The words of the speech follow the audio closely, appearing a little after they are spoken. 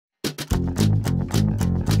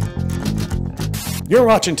You're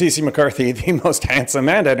watching T.C. McCarthy, the most handsome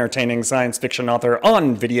and entertaining science fiction author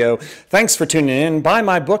on video. Thanks for tuning in. Buy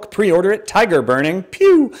my book, pre-order it, Tiger Burning.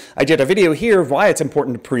 Pew! I did a video here of why it's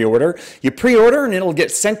important to pre-order. You pre-order and it'll get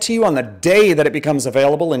sent to you on the day that it becomes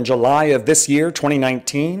available in July of this year,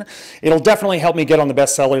 2019. It'll definitely help me get on the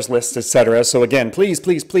bestsellers list, etc. So again, please,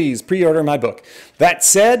 please, please pre-order my book. That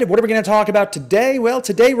said, what are we going to talk about today? Well,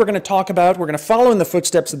 today we're going to follow in the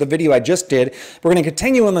footsteps of the video I just did. We're going to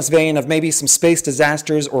continue in this vein of maybe some space disasters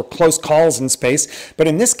or close calls in space, but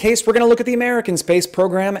in this case we're going to look at the American space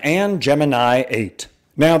program and Gemini 8.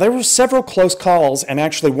 Now, there were several close calls and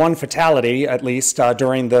actually one fatality, at least,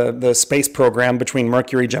 during the space program between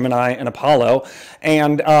Mercury, Gemini, and Apollo.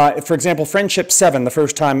 And, for example, Friendship 7, the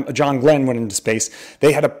first time John Glenn went into space,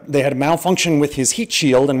 they had a malfunction with his heat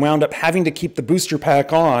shield and wound up having to keep the booster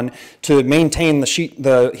pack on to maintain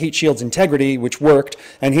the heat shield's integrity, which worked,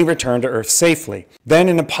 and he returned to Earth safely. Then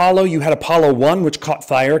in Apollo, you had Apollo 1, which caught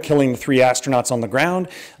fire, killing the 3 astronauts on the ground.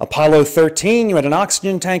 Apollo 13, you had an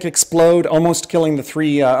oxygen tank explode, almost killing the 3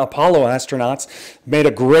 Apollo astronauts. Made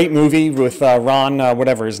a great movie with Ron,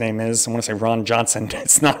 whatever his name is. I want to say Ron Johnson.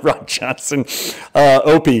 It's not Ron Johnson.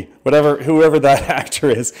 Opie, whoever that actor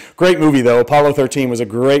is. Great movie, though. Apollo 13 was a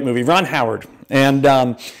great movie. Ron Howard. And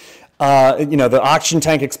the oxygen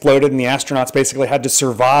tank exploded and the astronauts basically had to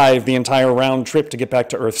survive the entire round trip to get back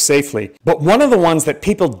to Earth safely. But one of the ones that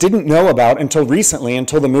people didn't know about until recently,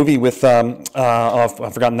 until the movie with, I've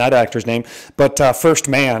forgotten that actor's name, but First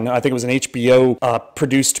Man, I think it was an HBO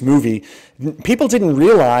produced movie. People didn't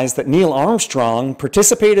realize that Neil Armstrong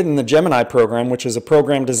participated in the Gemini program, which is a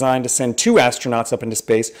program designed to send 2 astronauts up into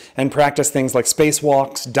space and practice things like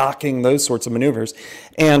spacewalks, docking, those sorts of maneuvers.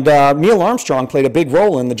 And Neil Armstrong played a big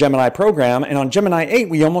role in the Gemini program, and on Gemini 8,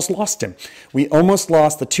 we almost lost him. We almost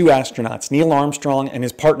lost the 2 astronauts, Neil Armstrong and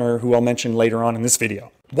his partner, who I'll mention later on in this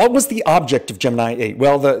video. What was the object of Gemini 8?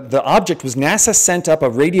 Well, the object was NASA sent up a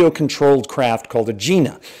radio-controlled craft called a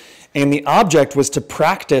Gemini. And the object was to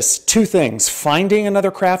practice 2 things, finding another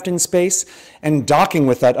craft in space and docking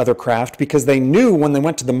with that other craft, because they knew when they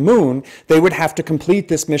went to the moon, they would have to complete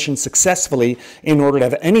this mission successfully in order to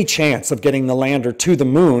have any chance of getting the lander to the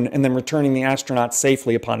moon and then returning the astronauts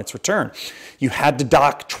safely upon its return. You had to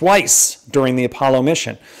dock twice during the Apollo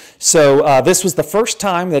mission. So this was the first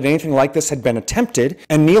time that anything like this had been attempted,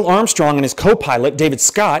 and Neil Armstrong and his co-pilot, David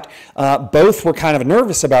Scott, both were kind of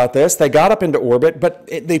nervous about this. They got up into orbit, but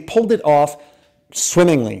they pulled it off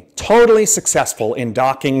swimmingly, totally successful in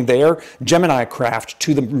docking their Gemini craft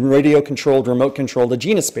to the radio-controlled, remote-controlled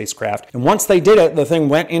Agena spacecraft. And once they did it, the thing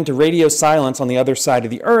went into radio silence on the other side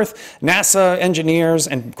of the Earth. NASA engineers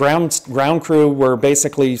and ground crew were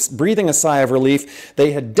basically breathing a sigh of relief.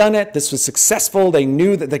 They had done it. This was successful. They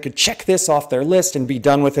knew that they could check this off their list and be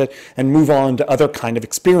done with it and move on to other kind of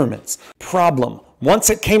experiments. Problem.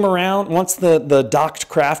 Once it came around, once the docked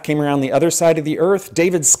craft came around the other side of the Earth,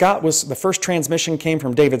 the first transmission came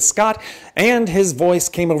from David Scott, and his voice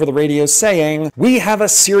came over the radio saying, "We have a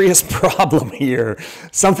serious problem here,"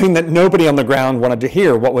 something that nobody on the ground wanted to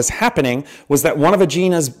hear. What was happening was that one of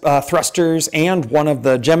Agena's thrusters and one of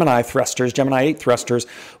the Gemini thrusters, Gemini 8 thrusters,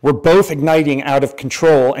 were both igniting out of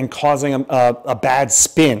control and causing a bad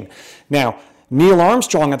spin. Now, Neil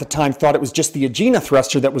Armstrong at the time thought it was just the Agena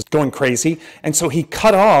thruster that was going crazy, and so he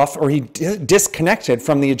cut off, or he disconnected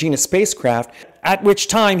from the Agena spacecraft, at which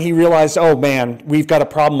time he realized, oh man, we've got a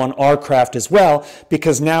problem on our craft as well,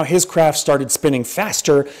 because now his craft started spinning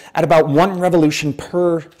faster at about 1 revolution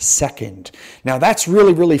per second. Now that's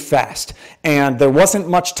really, really fast, and there wasn't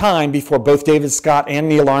much time before both David Scott and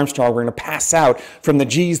Neil Armstrong were going to pass out from the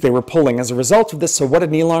G's they were pulling as a result of this. So what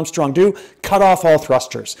did Neil Armstrong do? Cut off all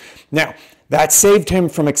thrusters. Now, that saved him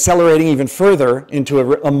from accelerating even further into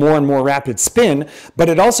a more and more rapid spin, but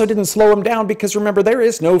it also didn't slow him down because, remember, there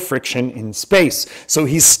is no friction in space. So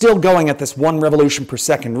he's still going at this 1 revolution per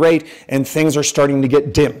second rate, and things are starting to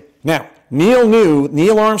get dim. Now,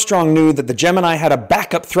 Neil Armstrong knew that the Gemini had a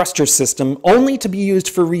backup thruster system only to be used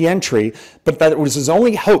for re-entry, but that it was his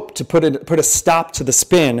only hope to put a stop to the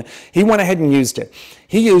spin. He went ahead and used it.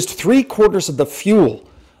 He used 3/4 of the fuel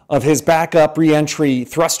of his backup re-entry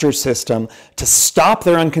thruster system to stop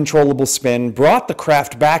their uncontrollable spin, brought the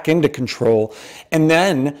craft back into control, and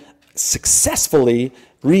then successfully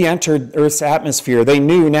re-entered Earth's atmosphere.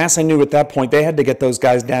 NASA knew at that point they had to get those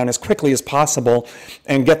guys down as quickly as possible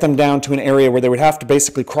and get them down to an area where they would have to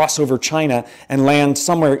basically cross over China and land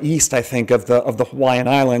somewhere east, I think, of the Hawaiian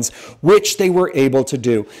Islands, which they were able to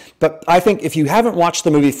do. But I think if you haven't watched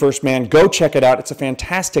the movie First Man, go check it out. It's a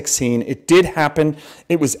fantastic scene. It did happen.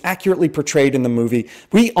 It was accurately portrayed in the movie.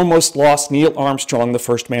 We almost lost Neil Armstrong, the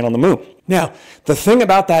first man on the moon. Now, the thing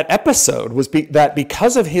about that episode was that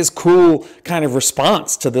because of his cool kind of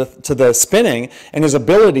response to the spinning and his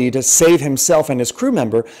ability to save himself and his crew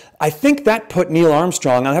member, I think that put Neil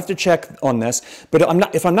Armstrong, I'll have to check on this, but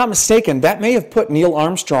if I'm not mistaken, that may have put Neil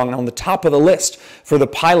Armstrong on the top of the list for the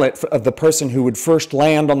pilot of the person who would first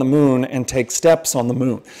land on the moon and take steps on the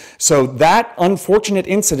moon. So that unfortunate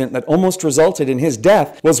incident that almost resulted in his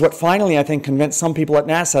death was what finally, I think, convinced some people at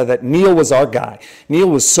NASA that Neil was our guy. Neil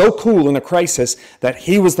was so cool in a crisis that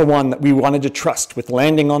he was the one that we wanted to trust with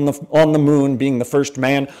landing on the moon, being the first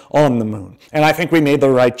man on the moon. And I think we made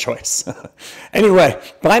the right choice. Anyway,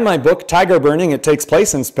 buy my book, Tyger Burning. It takes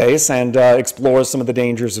place in space and explores some of the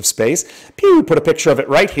dangers of space. Pew, put a picture of it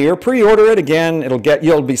right here. Pre-order it again.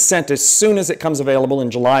 You'll be sent as soon as it comes available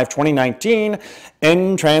in July of 2019.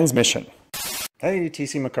 End transmission. Hey,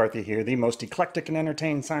 T.C. McCarthy here, the most eclectic and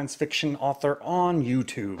entertaining science fiction author on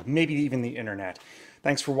YouTube, maybe even the internet.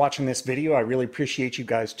 Thanks for watching this video. I really appreciate you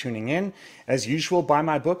guys tuning in. As usual, buy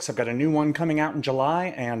my books. I've got a new one coming out in July,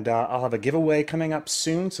 and I'll have a giveaway coming up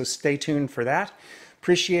soon, so stay tuned for that.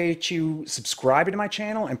 Appreciate you subscribing to my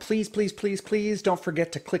channel, and please, please, please, please don't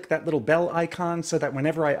forget to click that little bell icon so that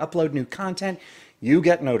whenever I upload new content, you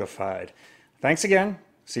get notified. Thanks again.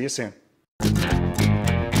 See you soon.